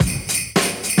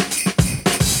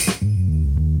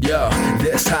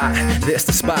hot, this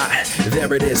the spot.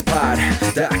 There it is,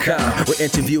 pod.com. We're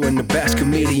interviewing the best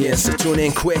comedians, so tune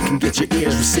in quick and get your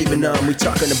ears receiving them. We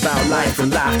talking about life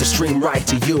and laughter, stream right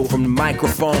to you, from the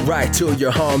microphone right to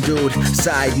your home, dude.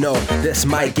 Side note, this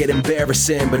might get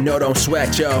embarrassing, but no, don't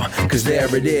sweat, yo, cause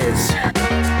there it is.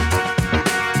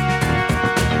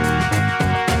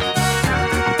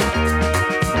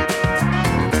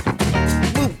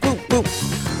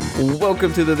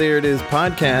 Welcome to the There It Is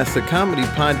podcast, a comedy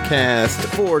podcast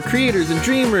for creators and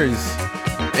dreamers,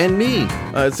 and me.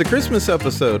 It's a Christmas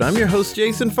episode. I'm your host,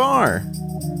 Jason Farr.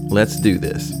 Let's do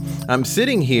this. I'm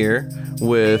sitting here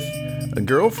with a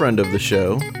girlfriend of the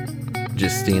show,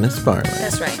 Justina Sparling.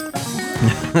 That's right.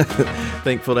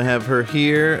 Thankful to have her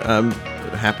here.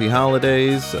 Happy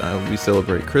holidays. We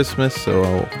celebrate Christmas, so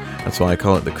that's why I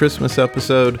call it the Christmas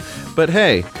episode. But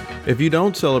hey, if you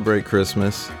don't celebrate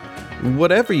Christmas,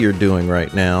 whatever you're doing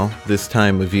right now, this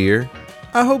time of year,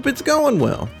 I hope it's going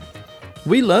well.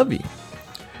 We love you.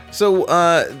 So,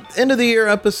 end of the year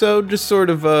episode, just sort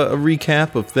of a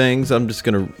recap of things. I'm just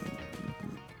going to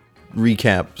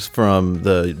recap from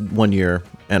the 1 year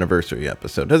anniversary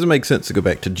episode. Doesn't make sense to go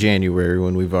back to January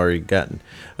when we've already gotten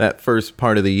that first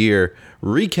part of the year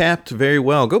recapped very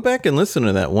well. Go back and listen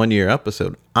to that 1 year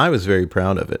episode. I was very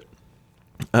proud of it.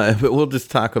 But we'll just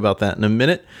talk about that in a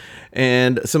minute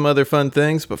and some other fun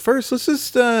things. But first, let's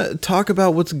just talk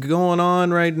about what's going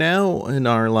on right now in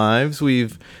our lives.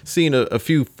 We've seen a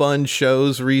few fun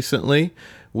shows recently.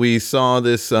 We saw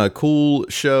this cool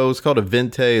show. It's called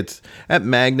Avente. It's at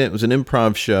Magnet. It was an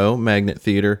improv show, Magnet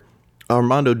Theater.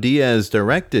 Armando Diaz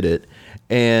directed it,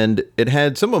 and it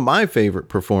had some of my favorite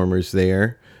performers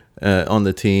there on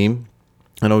the team.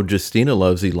 I know Justina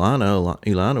loves Ilana.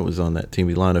 Ilana was on that team,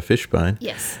 Ilana Fishbein.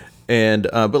 Yes. And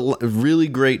but really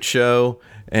great show.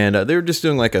 And they were just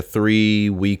doing like a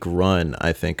 3-week run,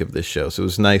 I think, of this show. So it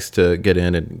was nice to get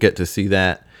in and get to see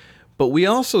that. But we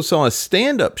also saw a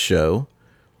stand-up show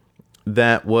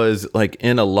that was like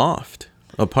in a loft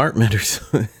apartment or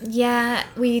something. Yeah,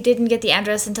 we didn't get the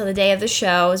address until the day of the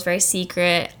show. It was very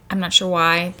secret. I'm not sure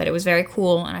why, but it was very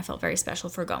cool, and I felt very special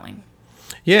for going.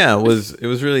 Yeah, it was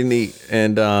really neat.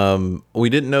 And we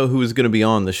didn't know who was going to be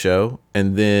on the show.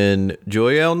 And then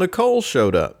Joyelle Nicole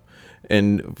showed up.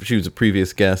 And she was a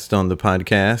previous guest on the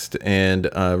podcast and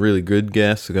a really good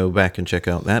guest. So go back and check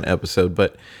out that episode.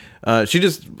 But she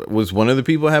just was one of the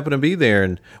people who happened to be there.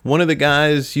 And one of the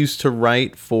guys used to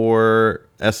write for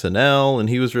SNL, and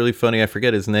he was really funny. I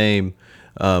forget his name,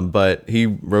 but he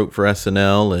wrote for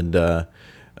SNL, and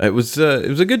it was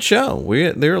a good show.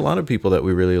 There are a lot of people that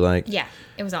we really like. Yeah,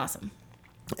 it was awesome.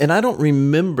 And I don't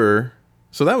remember,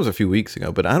 so that was a few weeks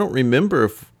ago, but I don't remember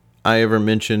if I ever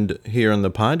mentioned here on the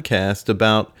podcast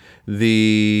about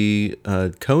the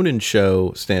Conan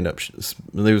show stand-up.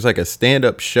 There was like a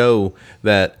stand-up show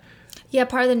that... Yeah,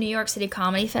 part of the New York City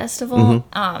Comedy Festival.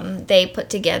 Mm-hmm. They put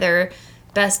together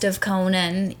Best of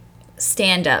Conan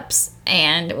stand-ups,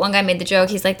 and one guy made the joke.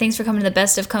 He's like, "Thanks for coming to the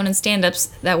Best of Conan stand-ups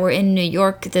that were in New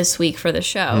York this week for the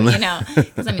show." You know,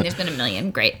 because I mean, there's been a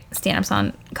million great stand-ups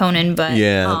on Conan, but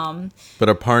yeah, but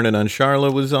Aparna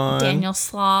Nansharla was on. Daniel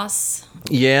Sloss.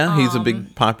 Yeah, he's a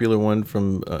big popular one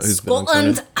from who's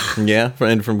Scotland. Yeah,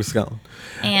 and from Scotland.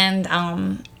 And I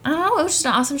don't know, it was just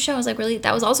an awesome show. It was like really,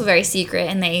 that was also very secret,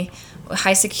 and they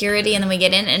high security, and then we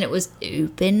get in and it was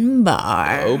open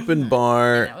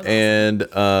bar and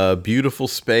beautiful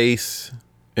space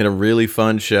and a really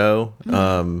fun show.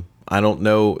 I don't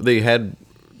know, they had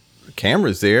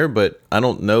cameras there, but I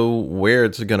don't know where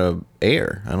it's gonna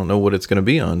air. I don't know what it's gonna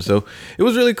be on, so it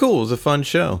was really cool. It was a fun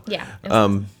show. Yeah, it was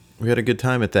awesome. We had a good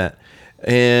time at that.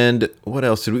 And what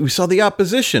else did we saw The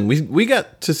Opposition. We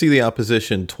got to see The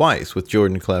Opposition twice with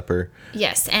Jordan Klepper.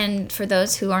 Yes, and for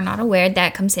those who are not aware,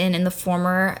 that comes in the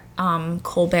former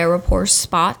Colbert Report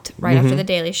spot right after The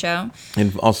Daily Show.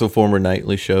 And also former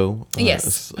Nightly Show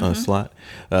slot,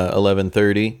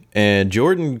 11:30. And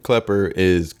Jordan Klepper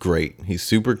is great. He's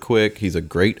super quick. He's a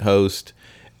great host.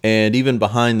 And even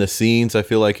behind the scenes, I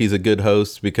feel like he's a good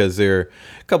host, because there are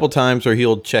a couple times where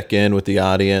he'll check in with the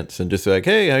audience and just be like,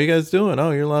 "Hey, how you guys doing? Oh,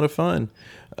 you're a lot of fun."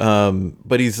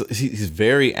 But he's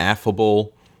very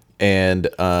affable and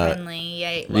friendly.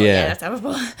 Yeah, that's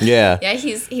affable. Yeah, yeah,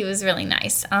 he was really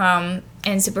nice and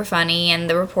super funny. And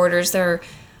the reporters, they're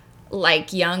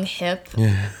like young, hip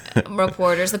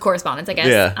reporters, the correspondents, I guess.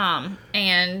 Yeah.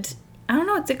 And I don't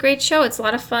know, it's a great show. It's a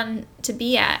lot of fun to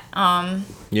be at.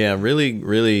 Yeah, really,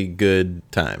 really good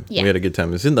time. Yeah. We had a good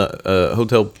time. It's in the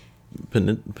Hotel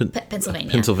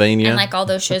Pennsylvania. And like all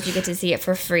those shows, you get to see it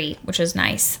for free, which is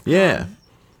nice. Yeah.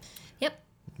 Yep.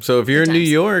 So if you're Good in New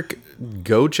times. York,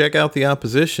 go check out The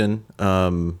Opposition.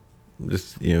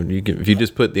 Just if you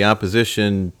just put the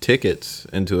opposition tickets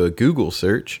into a Google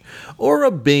search or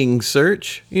a Bing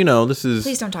search, this is.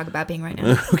 Please don't talk about Bing right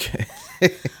now. Okay.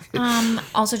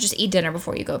 Also, just eat dinner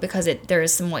before you go because there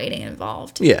is some waiting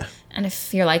involved. Yeah. And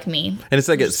if you're like me, and it's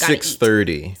like at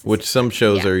 6:30, which some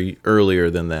shows are earlier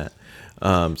than that.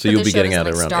 So you'll be getting out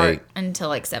at around 8 until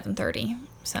like 7:30.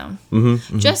 So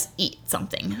Mm-hmm. just eat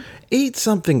something. Eat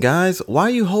something, guys. Why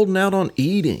are you holding out on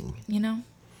eating?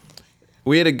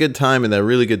 We had a good time in that,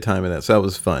 really good time in that. So that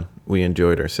was fun. We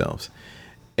enjoyed ourselves.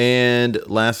 And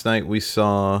last night we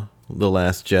saw The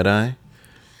Last Jedi.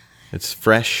 It's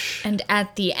fresh. And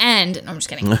at the end, no, I'm just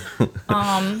kidding.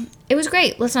 It was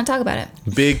great. Let's not talk about it.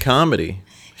 Big comedy.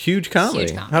 Huge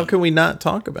comedy. How can we not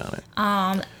talk about it?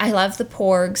 I love the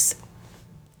Porgs.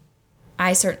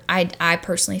 I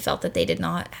personally felt that they did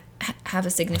not have a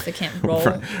significant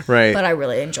role. Right. But I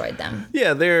really enjoyed them.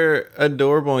 Yeah, they're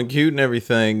adorable and cute and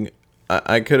everything.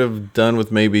 I could have done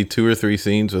with maybe 2 or 3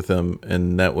 scenes with them,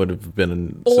 and that would have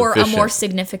been or sufficient. a more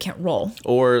significant role,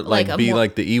 or like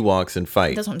like the Ewoks and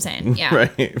fight. That's what I'm saying. Yeah,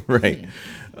 right.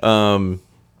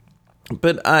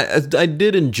 But I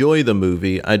did enjoy the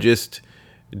movie. I just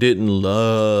didn't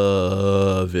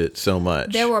love it so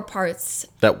much. There were parts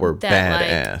that were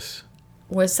badass.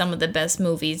 Was some of the best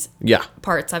movies. Yeah.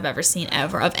 Parts I've ever seen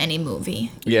of any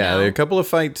movie. Yeah, there are a couple of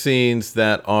fight scenes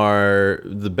that are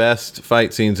the best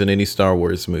fight scenes in any Star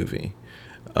Wars movie.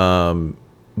 But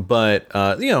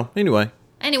anyway.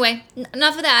 Anyway,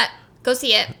 enough of that. Go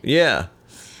see it. Yeah.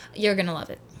 You're gonna love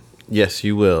it. Yes,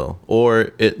 you will,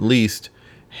 or at least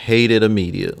hate it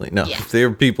immediately. No, there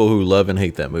are people who love and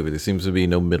hate that movie. There seems to be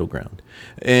no middle ground.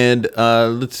 And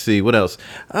let's see, what else?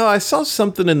 Oh, I saw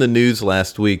something in the news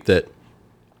last week that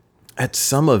at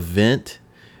some event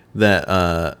that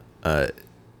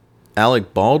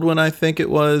Alec Baldwin, I think it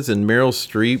was, and Meryl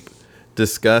Streep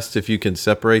discussed if you can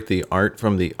separate the art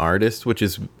from the artist, which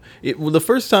is the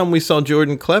first time we saw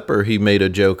Jordan Klepper, he made a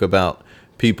joke about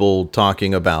people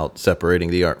talking about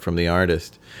separating the art from the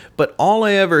artist. But all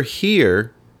I ever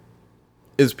hear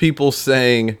is people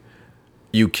saying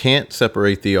you can't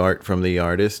separate the art from the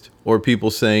artist, or people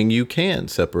saying you can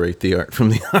separate the art from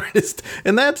the artist.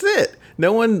 And that's it.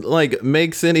 No one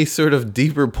makes any sort of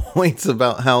deeper points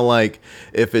about how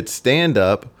if it's stand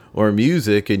up or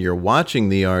music and you're watching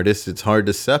the artist, it's hard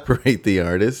to separate the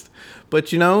artist.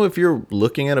 But if you're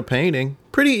looking at a painting,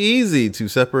 pretty easy to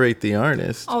separate the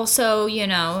artist. Also,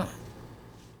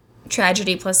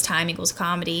 tragedy plus time equals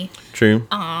comedy. True.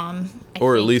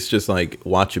 Or at least just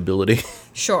watchability.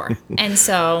 Sure. And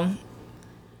so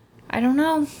I don't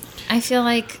know. I feel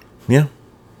like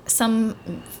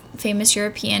some famous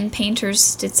European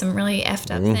painters did some really effed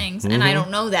up things, and I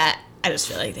don't know that. I just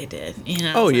feel like they did.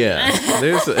 Oh yeah.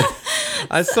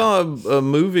 I saw a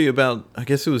movie about, I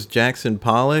guess it was Jackson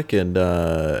Pollock, and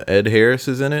Ed Harris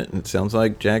is in it. And it sounds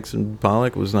like Jackson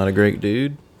Pollock was not a great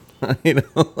dude. I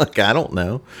don't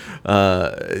know.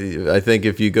 I think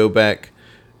if you go back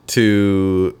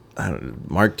to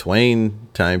Mark Twain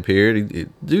time period,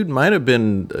 dude might have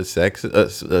been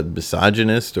a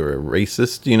misogynist or a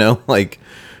racist.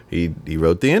 He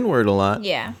wrote the N-word a lot.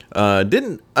 Yeah.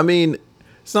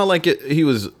 It's not like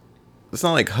it's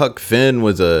not like Huck Finn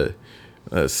was a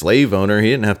slave owner. He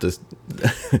didn't have to.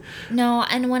 No,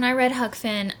 and when I read Huck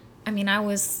Finn, I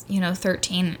was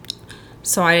 13,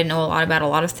 so I didn't know a lot about a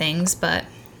lot of things, but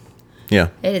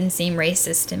it didn't seem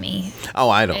racist to me. Oh,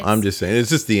 I don't. I'm just saying, it's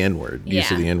just the N-word.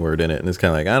 Use of the N-word in it, and it's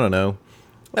kind of I don't know.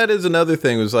 That is another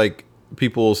thing. It was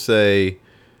people will say.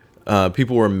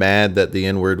 People were mad that the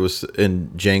N-word was in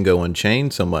Django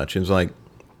Unchained so much. And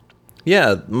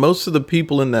it's most of the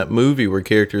people in that movie were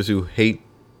characters who hate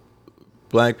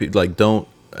black people, don't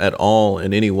at all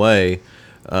in any way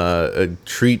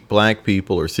treat black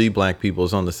people or see black people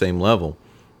as on the same level.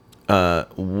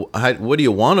 What do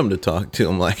you want them to talk to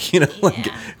them why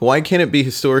can't it be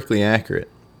historically accurate?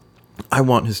 I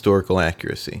want historical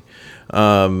accuracy.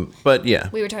 But yeah.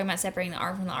 We were talking about separating the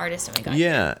art from the artist, and we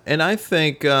got and I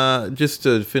think just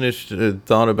to finish the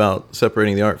thought about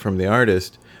separating the art from the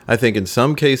artist, I think in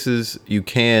some cases you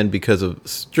can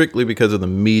strictly because of the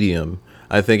medium.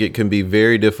 I think it can be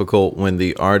very difficult when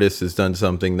the artist has done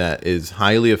something that is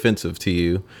highly offensive to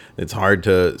you. It's hard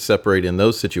to separate in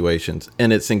those situations,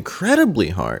 and it's incredibly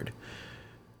hard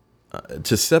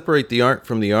to separate the art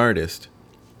from the artist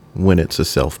when it's a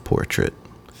self-portrait.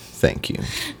 Thank you.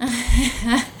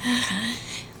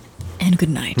 And good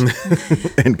night.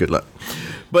 And good luck.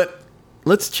 But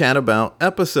let's chat about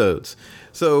episodes.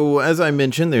 So, as I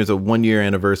mentioned, there's a 1-year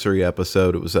anniversary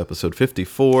episode. It was episode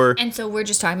 54. And so we're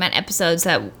just talking about episodes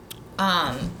that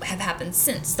have happened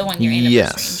since the 1-year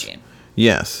anniversary in June.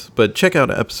 Yes, but check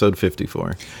out episode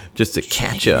 54 just to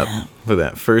catch up for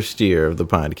that first year of the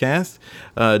podcast.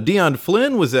 Dion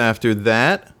Flynn was after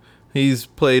that. He's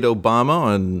played Obama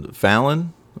on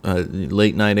Fallon,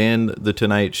 Late Night and The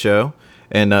Tonight Show.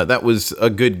 And that was a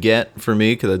good get for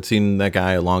me because I'd seen that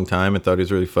guy a long time and thought he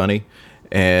was really funny.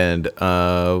 And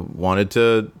wanted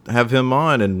to have him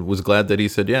on and was glad that he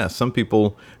said yes. Some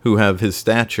people who have his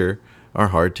stature are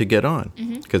hard to get on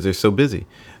because they're so busy.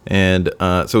 And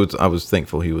so I was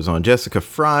thankful he was on. Jessica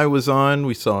Fry was on.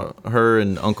 We saw her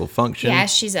in Uncle Function. Yeah,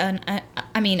 she's I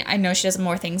mean, I know she does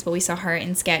more things, but we saw her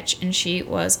in sketch, and she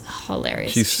was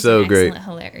hilarious. She's so great.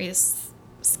 Hilarious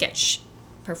sketch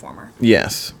performer.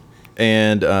 Yes.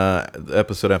 And the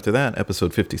episode after that,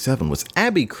 episode 57, was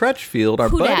Abby Crutchfield, our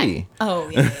buddy. Oh,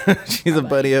 yeah. She's a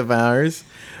buddy of ours.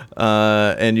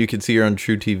 And you can see her on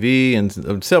True TV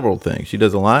and several things. She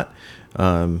does a lot.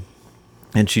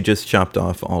 And she just chopped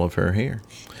off all of her hair.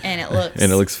 And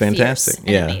it looks fantastic.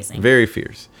 Yeah, amazing. Very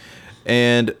fierce.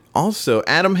 And also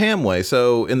Adam Hamway.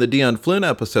 So in the Dion Flynn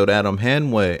episode, Adam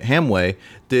Hamway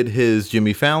did his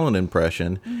Jimmy Fallon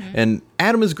impression. And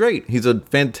Adam is great. He's a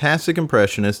fantastic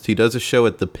impressionist. He does a show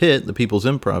at the Pit, the People's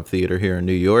Improv Theater here in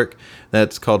New York.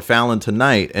 That's called Fallon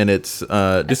Tonight. And it's just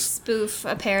a spoof,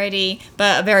 a parody,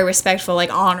 but a very respectful,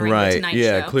 like honoring the Tonight Show.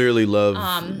 Yeah, they clearly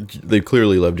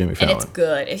love Jimmy Fallon. And it's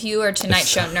good. If you were a Tonight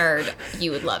Show nerd,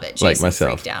 you would love it. Jason like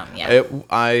myself. Freaked out. Yeah.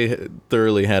 I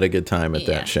thoroughly had a good time at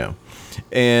that show.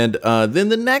 And then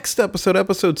the next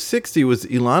episode 60, was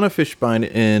Ilana Fishbein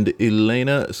and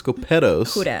Elena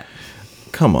Skopetos. Who dat?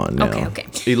 Come on now. Okay.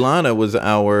 Ilana was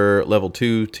our level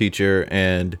 2 teacher,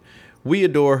 and we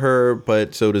adore her,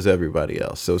 but so does everybody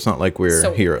else. So it's not like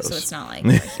we're heroes. So it's not like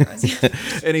we're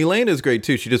heroes. And Elena's great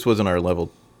too. She just wasn't our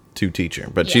level 2 teacher,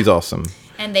 but she's awesome.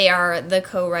 And they are the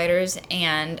co-writers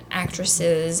and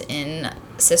actresses in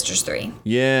Sisters 3.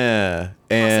 Yeah.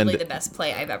 And possibly the best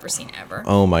play I've ever seen ever.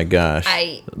 Oh my gosh.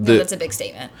 That's a big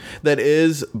statement. That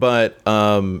is, but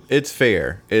it's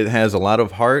fair. It has a lot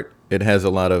of heart. It has a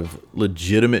lot of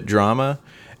legitimate drama,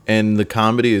 and the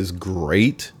comedy is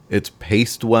great. It's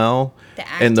paced well,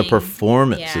 and the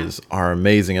performances are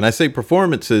amazing. And I say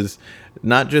performances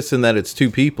not just in that it's two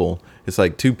people. It's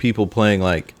like two people playing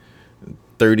like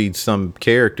 30 some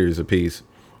characters a piece.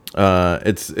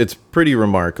 It's pretty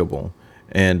remarkable,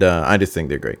 and I just think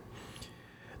they're great.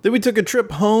 Then we took a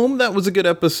trip home. That was a good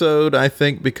episode, I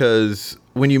think, because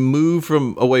when you move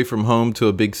away from home to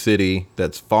a big city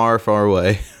that's far, far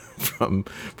away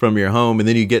from your home, and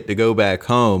then you get to go back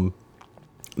home,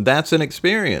 that's an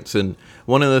experience. And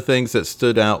one of the things that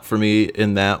stood out for me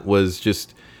in that was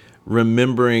just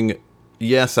remembering,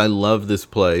 yes, I love this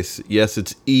place. Yes,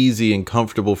 it's easy and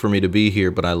comfortable for me to be here,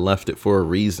 but I left it for a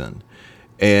reason.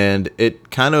 And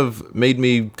it kind of made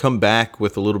me come back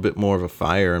with a little bit more of a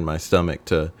fire in my stomach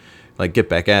to like get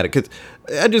back at it, because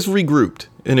I just regrouped,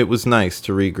 and it was nice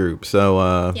to regroup. So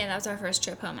yeah, that was our first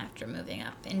trip home after moving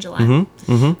up in July.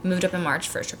 Moved up in March,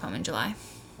 first trip home in July.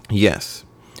 Yes.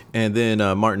 And then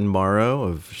Martin Morrow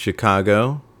of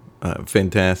Chicago,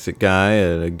 fantastic guy,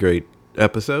 a great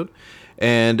episode.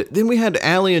 And then we had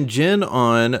Allie and Jen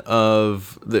on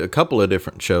of a couple of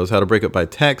different shows. How to Break Up by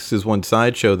Text is one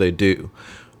side show they do.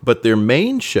 But their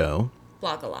main show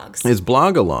is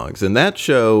Blogalogs. And that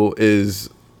show is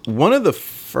one of the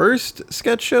first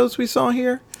sketch shows we saw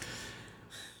here.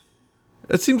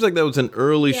 It seems like that was an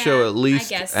early show, at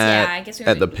least I guess we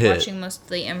were at the Pit. Watching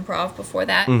mostly improv before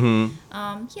that. And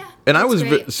I was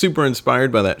super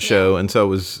inspired by that show, and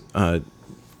so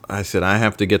I said I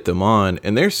have to get them on,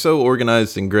 and they're so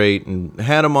organized and great, and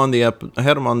had them on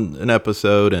an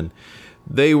episode, and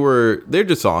they're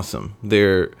just awesome.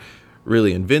 They're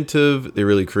really inventive, they're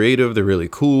really creative, they're really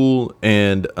cool,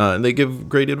 and they give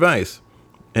great advice.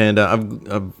 And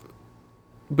I've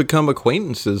become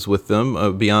acquaintances with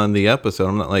them beyond the episode.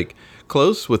 I'm not like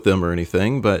close with them or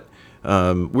anything, but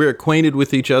we're acquainted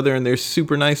with each other, and they're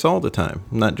super nice all the time,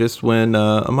 not just when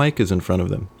a mic is in front of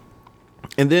them.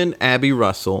 And then Abby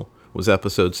Russell was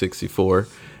episode 64.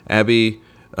 Abby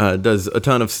does a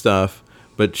ton of stuff,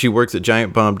 but she works at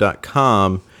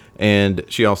giantbomb.com, and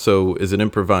she also is an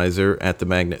improviser at the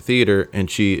Magnet Theater, and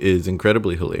she is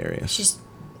incredibly hilarious. She's,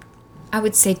 I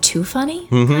would say, too funny,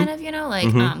 kind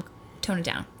of, tone it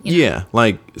down. Yeah,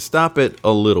 like stop it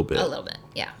a little bit. A little bit,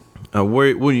 yeah. What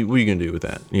are you going to do with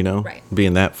that, Right.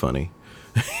 Being that funny.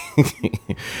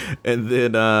 And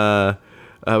then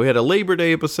we had a Labor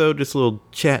Day episode, just a little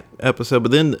chat episode.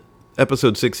 But then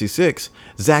episode 66,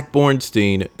 Zach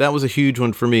Bornstein, that was a huge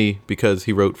one for me because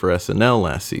he wrote for SNL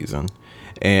last season.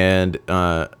 And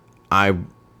I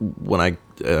when I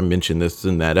mentioned this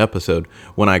in that episode,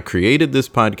 when I created this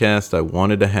podcast, I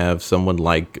wanted to have someone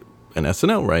like an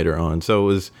SNL writer on. So it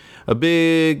was a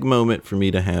big moment for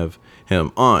me to have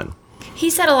him on. He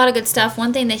said a lot of good stuff.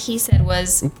 One thing that he said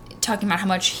was talking about how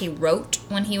much he wrote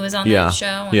when he was on that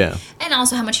show. And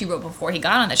also how much he wrote before he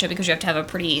got on that show, because you have to have a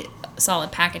pretty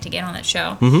solid packet to get on that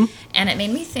show. And it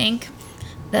made me think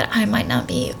that I might not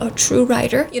be a true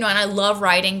writer. You know, and I love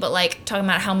writing, but like talking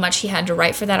about how much he had to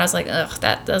write for that, I was like, ugh,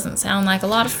 that doesn't sound like a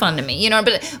lot of fun to me. You know,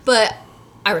 but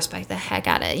I respect the heck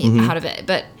out of it.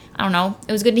 But I don't know.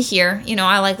 It was good to hear. You know,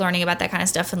 I like learning about that kind of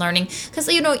stuff and learning. Because,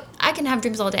 you know, I can have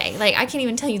dreams all day. Like, I can't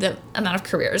even tell you the amount of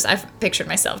careers I've pictured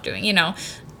myself doing, you know.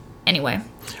 Anyway,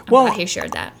 I'm glad he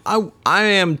shared that. I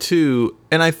am too.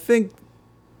 And I think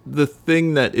the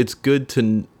thing that it's good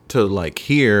to like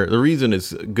hear, the reason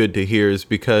it's good to hear is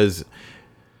because,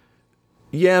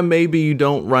 maybe you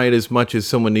don't write as much as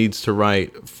someone needs to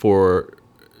write for,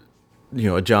 you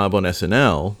know, a job on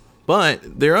SNL.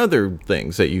 But there are other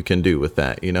things that you can do with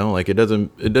that, you know, like it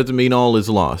doesn't mean all is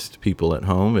lost, people at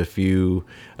home. If you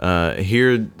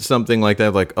hear something like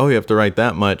that, like, oh, you have to write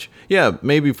that much. Yeah,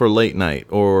 maybe for late night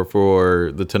or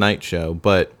for the Tonight Show.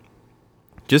 But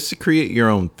just to create your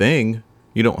own thing,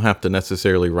 you don't have to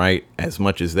necessarily write as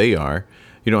much as they are.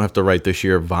 You don't have to write the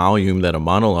sheer volume that a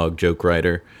monologue joke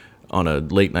writer on a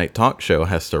late night talk show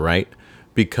has to write,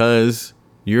 because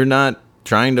you're not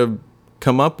trying to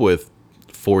come up with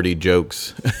 40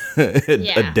 jokes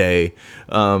a day.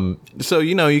 So,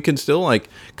 you know, you can still like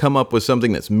come up with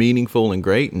something that's meaningful and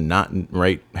great and not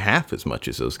write half as much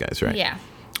as those guys, right? Yeah.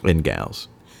 And gals.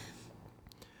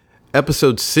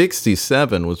 Episode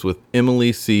 67 was with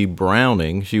Emily C.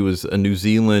 Browning. She was a New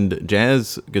Zealand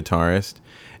jazz guitarist,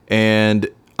 and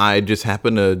I just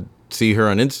happened to see her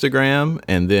on Instagram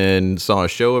and then saw a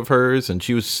show of hers, and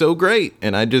she was so great.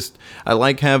 And I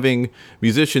like having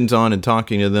musicians on and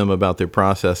talking to them about their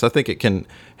process. I think it can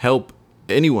help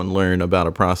anyone learn about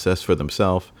a process for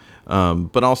themselves,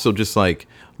 but also just like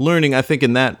learning. I think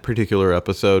in that particular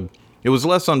episode, it was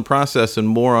less on process and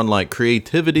more on like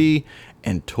creativity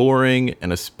and touring,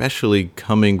 and especially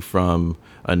coming from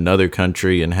another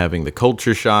country and having the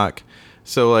culture shock.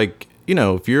 So like, you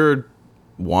know, if you're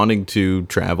wanting to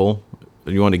travel,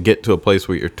 you want to get to a place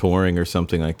where you're touring or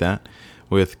something like that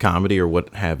with comedy or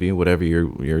what have you, whatever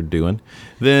you're doing,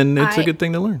 then it's a good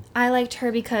thing to learn. I liked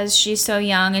her because she's so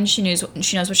young and she knows what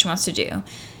she wants to do.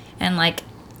 And like,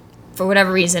 for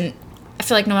whatever reason, I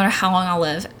feel like no matter how long I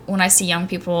live, when I see young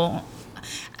people,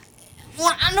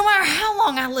 no matter how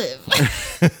long I live,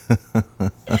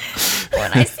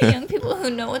 when I see young people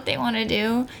who know what they want to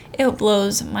do, it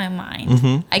blows my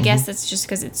mind. I guess it's just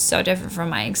because it's so different from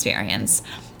my experience.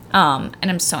 And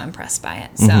I'm so impressed by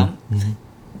it. So,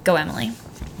 go Emily.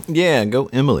 Yeah, go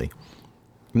Emily.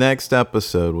 Next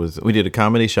episode we did a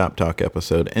comedy shop talk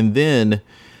episode, and then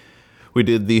we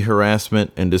did the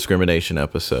harassment and discrimination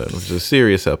episode, which is a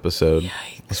serious episode.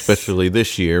 Yikes. Especially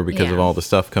this year because of all the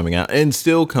stuff coming out and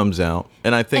still comes out.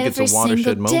 And I think it's a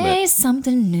watershed moment. Every single day,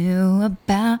 something new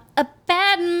about a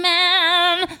bad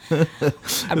man.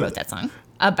 I wrote that song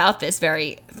about this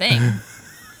very thing.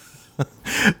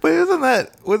 But wasn't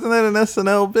that an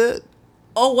SNL bit?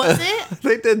 Oh, was it?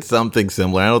 They did something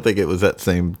similar. I don't think it was that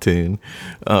same tune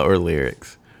or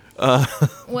lyrics.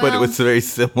 But it was very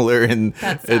similar in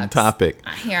topic.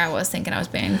 Here I was thinking I was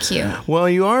being cute. Well,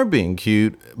 you are being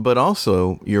cute, but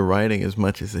also you're writing as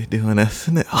much as they do in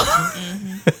SNL.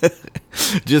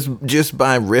 just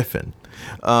by riffing.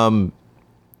 Can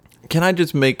I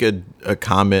just make a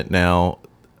comment now?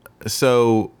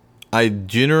 So I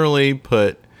generally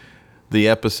put the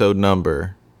episode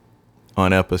number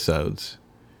on episodes,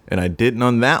 and I didn't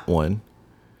on that one,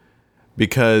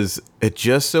 because it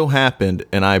just so happened,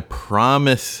 and I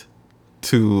promise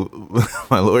to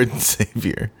my Lord and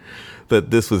Savior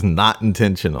that this was not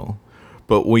intentional.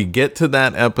 But we get to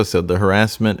that episode, the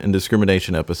harassment and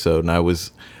discrimination episode, and I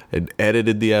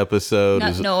edited the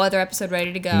episode. No other episode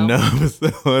ready to go. No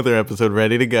other episode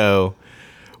ready to go.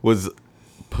 Was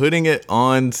putting it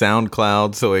on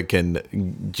SoundCloud so it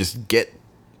can just get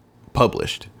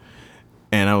published.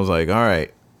 And I was like, all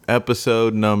right,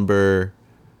 episode number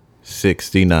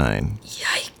 69.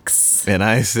 Yikes. And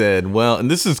I said, well,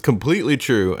 and this is completely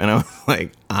true. And I was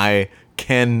like, I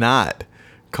cannot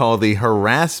call the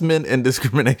harassment and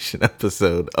discrimination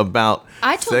episode about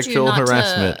sexual harassment. I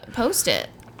told you not to post it.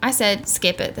 I said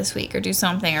skip it this week or do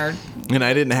something. And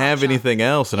I didn't have anything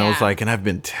else. And I was like, and I've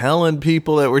been telling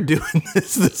people that we're doing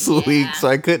this week, so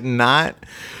I couldn't not.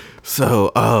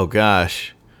 So, oh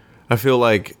gosh. I feel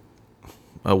like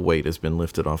a weight has been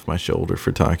lifted off my shoulder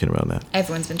for talking about that.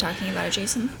 Everyone's been talking about it,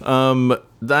 Jason.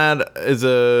 That is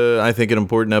I think, an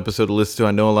important episode to listen to.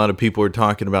 I know a lot of people are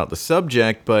talking about the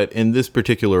subject, but in this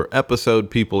particular episode,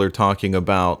 people are talking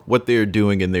about what they're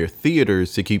doing in their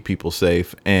theaters to keep people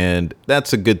safe, and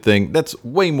that's a good thing. That's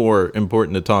way more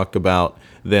important to talk about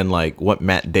than like what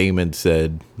Matt Damon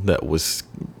said that was,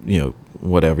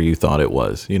 whatever you thought it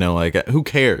was. Like, who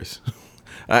cares?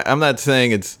 I'm not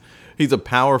saying he's a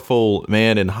powerful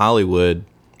man in Hollywood,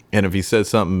 and if he says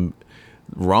something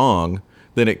wrong,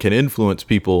 then it can influence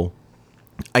people.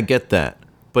 I get that.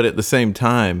 But at the same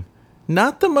time,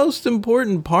 not the most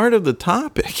important part of the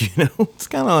topic, It's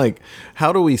kind of like,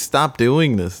 how do we stop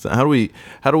doing this? How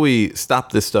do we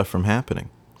stop this stuff from happening?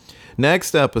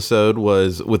 Next episode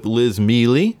was with Liz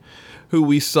Mealy, who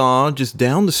we saw just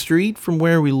down the street from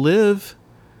where we live.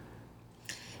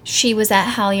 She was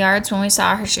at Halyards when we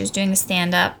saw her. She was doing a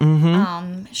stand-up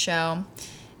show.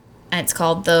 And it's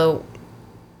called The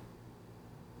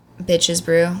Bitches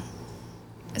Brew.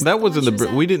 That wasn't the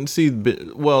brew. We didn't see.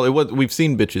 Well, it was. We've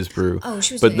seen Bitches Brew. Oh,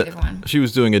 she was doing a different one. She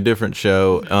was doing a different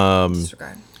show.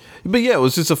 Disregard. But yeah, it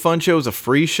was just a fun show. It was a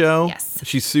free show. Yes.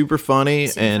 She's super funny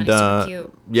super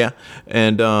cute. Yeah,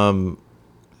 and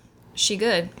she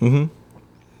good.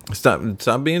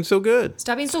 Stop being so good.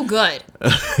 Stop being so good.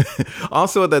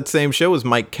 Also at that same show was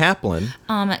Mike Kaplan.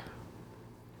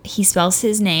 He spells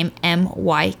his name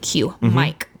M-Y-Q.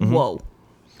 Mike. Whoa.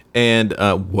 And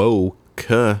whoa.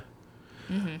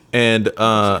 And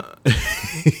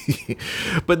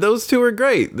but those two are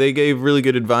great. They gave really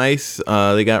good advice.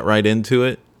 They got right into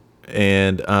it,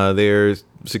 and they're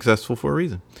successful for a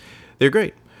reason. They're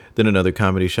great. Then another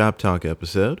Comedy Shop Talk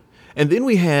episode, and then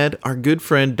we had our good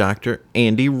friend Dr.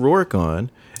 Andy Rourke on.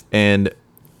 And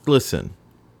listen,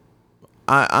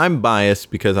 I'm biased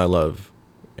because I love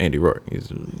Andy Rourke. He's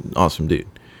an awesome dude,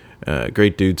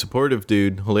 great dude, supportive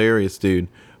dude, hilarious dude,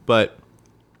 but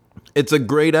it's a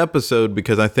great episode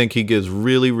because I think he gives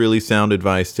really, really sound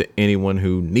advice to anyone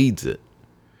who needs it.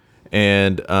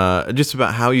 And just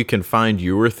about how you can find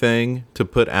your thing to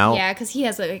put out. Yeah, because he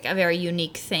has like a very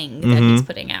unique thing that he's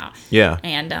putting out. Yeah.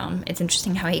 And it's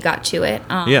interesting how he got to it.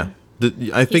 I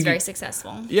think he's very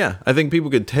successful. Yeah, I think people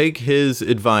could take his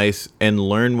advice and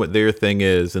learn what their thing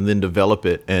is and then develop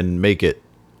it and make it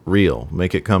real,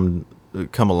 make it come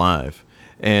alive.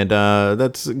 And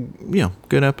that's,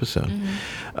 good episode.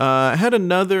 I had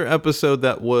another episode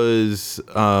that was,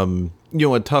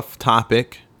 a tough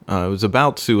topic. It was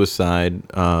about suicide.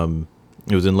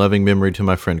 It was in loving memory to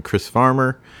my friend Chris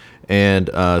Farmer. And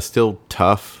still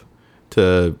tough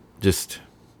to just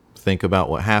think about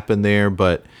what happened there.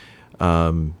 But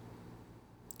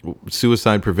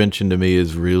suicide prevention to me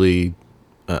is really,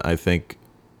 I think,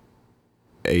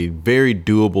 a very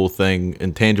doable thing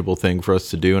and tangible thing for us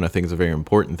to do. And I think it's a very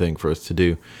important thing for us to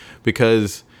do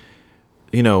because,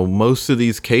 most of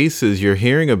these cases you're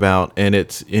hearing about and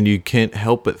you can't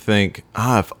help but think,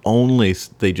 if only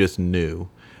they just knew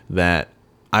that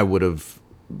I would have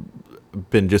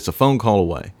been just a phone call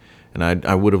away and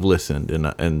I would have listened.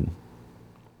 And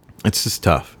it's just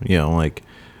tough, like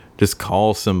just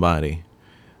call somebody.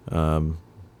 So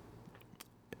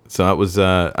I was,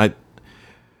 I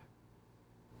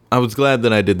was glad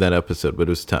that I did that episode, but it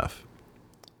was tough.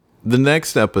 The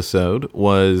next episode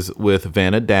was with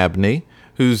Vanna Dabney,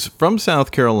 who's from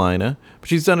South Carolina, but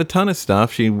she's done a ton of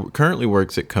stuff. She currently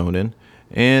works at Conan,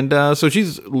 and so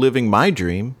she's living my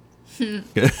dream.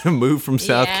 Moved from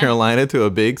South Carolina to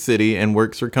a big city and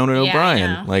works for Conan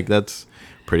O'Brien. Like, that's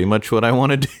pretty much what I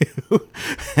want to do.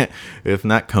 If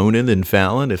not Conan, then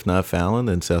Fallon. If not Fallon,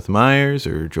 then Seth Meyers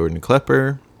or Jordan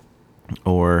Klepper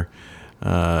or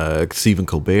Stephen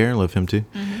Colbert. Love him too.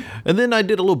 And then I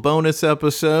did a little bonus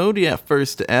episode.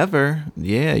 First ever.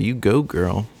 Yeah, you go,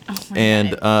 girl.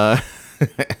 And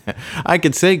I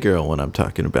could say girl when I'm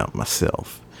talking about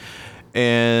myself.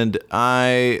 And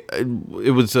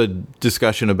it was a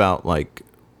discussion about like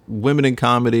women in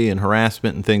comedy and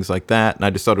harassment and things like that. And I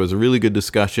just thought it was a really good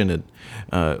discussion and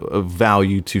of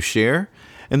value to share.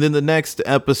 And then the next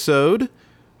episode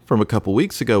from a couple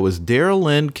weeks ago was Daryl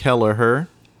Lynn Kelleher,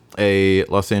 a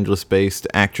Los Angeles-based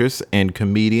actress and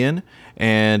comedian.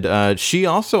 And she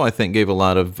also, I think, gave a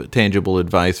lot of tangible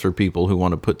advice for people who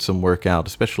want to put some work out,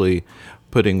 especially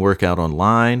putting work out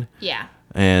online. Yeah.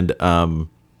 And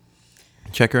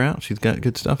check her out. She's got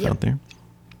good stuff out there.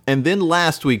 And then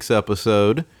last week's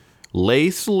episode,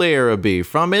 Lace Larrabee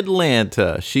from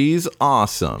Atlanta. She's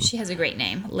awesome. She has a great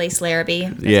name, Lace Larrabee.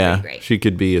 That's yeah, great. She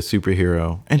could be a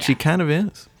superhero. And she kind of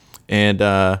is. And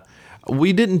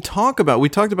we talked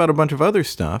about a bunch of other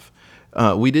stuff.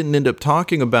 We didn't end up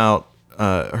talking about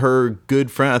her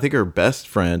good friend, I think her best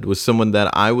friend, was someone that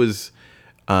I was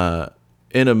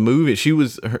in a movie. She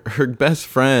was her best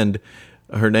friend.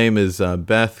 Her name is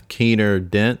Beth Keener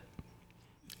Dent,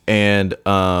 and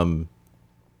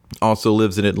also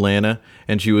lives in Atlanta.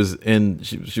 And she was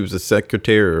a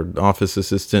secretary or office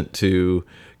assistant to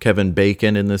Kevin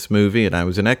Bacon in this movie, and I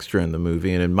was an extra in the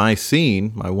movie. And in my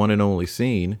scene, my one and only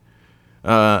scene,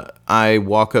 I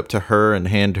walk up to her and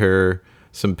hand her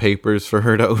some papers for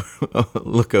her to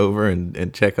look over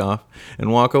and check off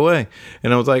and walk away.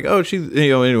 And I was like, oh, she's,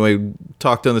 anyway,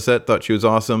 talked on the set, thought she was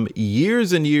awesome.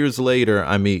 Years and years later,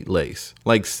 I meet Lace.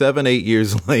 Like 7-8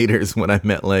 years later is when I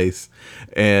met Lace.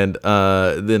 And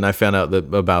then I found out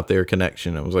about their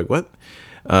connection. I was like, what?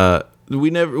 We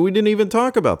didn't even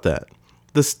talk about that.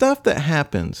 The stuff that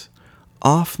happens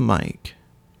off mic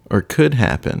or could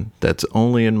happen that's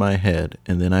only in my head,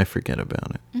 and then I forget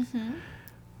about it. Mm-hmm.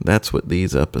 That's what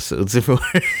these episodes are for.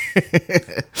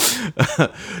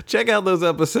 Check out those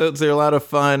episodes. They're a lot of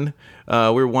fun.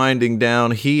 We're winding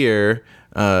down here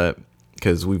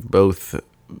because we've both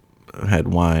had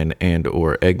wine and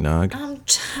or eggnog. I'm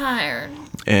tired.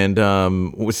 And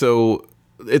so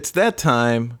it's that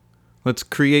time. Let's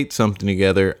create something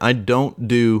together. I don't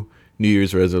do New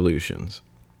Year's resolutions,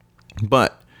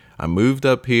 but I moved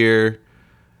up here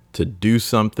to do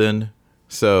something.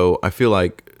 So I feel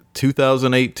like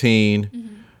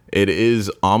 2018, it is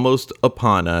almost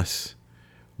upon us.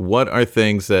 What are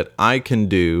things that I can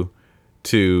do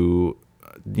to,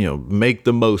 make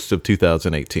the most of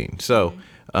 2018? So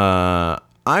I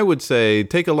would say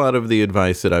take a lot of the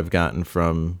advice that I've gotten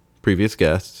from previous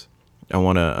guests. I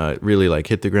want to really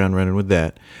hit the ground running with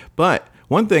that. But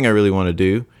one thing I really want to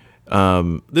do,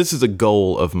 this is a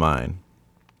goal of mine,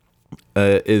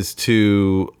 is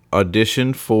to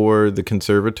audition for the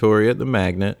conservatory at the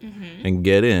Magnet and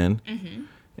get in. Mm-hmm.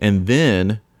 And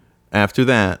then after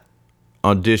that,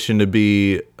 audition to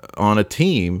be on a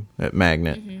team at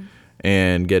Magnet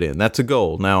and get in. That's a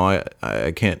goal. Now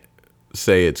I can't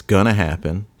say it's gonna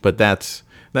happen, but that's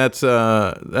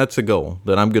a goal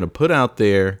that I'm gonna put out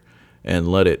there and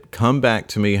let it come back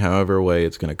to me however way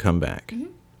it's gonna come back. Mm-hmm.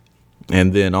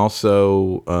 And then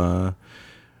also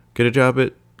get a job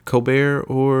at Colbert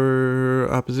or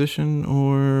Opposition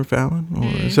or Fallon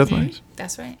or Seth Meyers.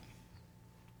 That's right.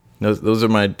 Those are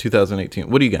my 2018.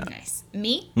 What do you got? Nice.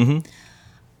 Me? Mm-hmm.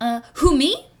 Who,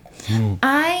 me?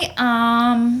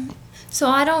 So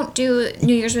I don't do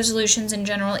New Year's resolutions in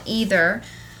general either,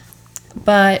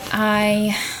 but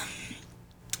I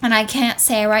can't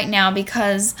say right now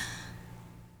because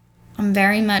I'm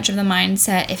very much of the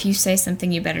mindset, if you say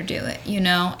something, you better do it,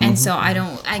 And so I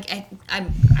don't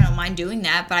mind doing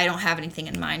that, but I don't have anything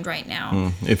in mind right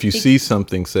now. If you see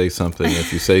something, say something.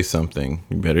 If you say something,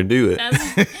 you better do it. That's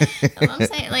what I'm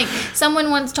saying.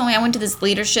 Someone once told me, I went to this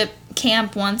leadership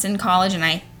camp once in college, and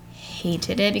I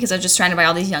hated it because I was just surrounded by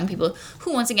all these young people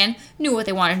who, once again, knew what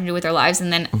they wanted to do with their lives,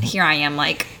 and then here I am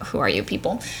who are you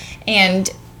people?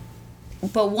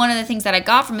 But one of the things that I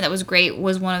got from it that was great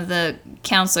was one of the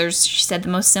counselors, she said the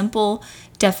most simple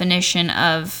definition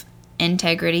of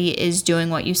integrity is doing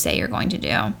what you say you're going to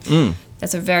do.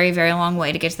 That's a very, very long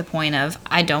way to get to the point of,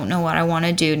 I don't know what I want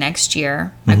to do next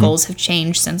year. My goals have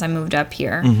changed since I moved up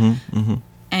here.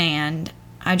 And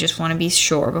I just want to be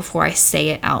sure before I say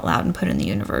it out loud and put it in the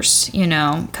universe,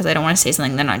 because I don't want to say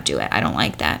something and then not do it. I don't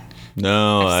like that.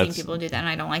 No, I've seen people do that and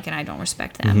I don't like it and I don't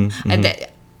respect them.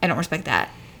 I don't respect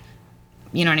that.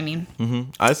 You know what I mean?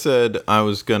 Mm-hmm. I said I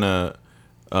was going to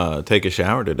take a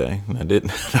shower today. And I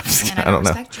didn't. I don't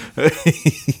know.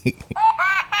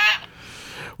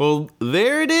 Well,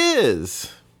 there it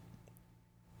is.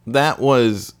 That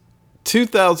was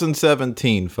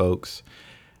 2017, folks.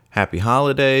 Happy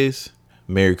holidays.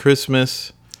 Merry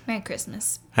Christmas. Merry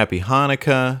Christmas. Happy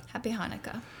Hanukkah. Happy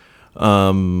Hanukkah.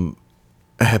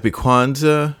 Happy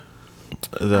Kwanzaa.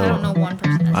 I don't know one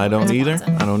person. I don't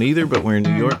either, but we're in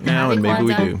New York now, and maybe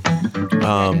we do.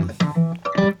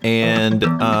 And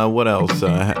what else?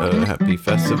 Happy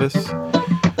Festivus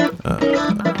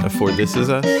for This Is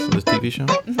Us, the TV show.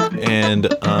 And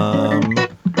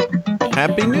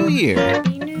Happy New Year.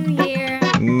 Happy New Year.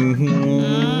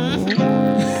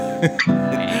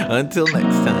 Until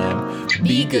next time,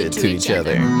 be good to each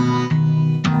other.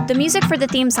 The music for the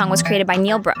theme song was created by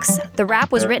Neil Brooks. The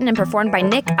rap was written and performed by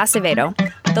Nick Acevedo.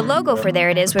 The logo for There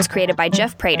It Is was created by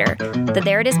Jeff Prater. The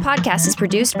There It Is podcast is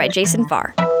produced by Jason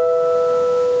Farr.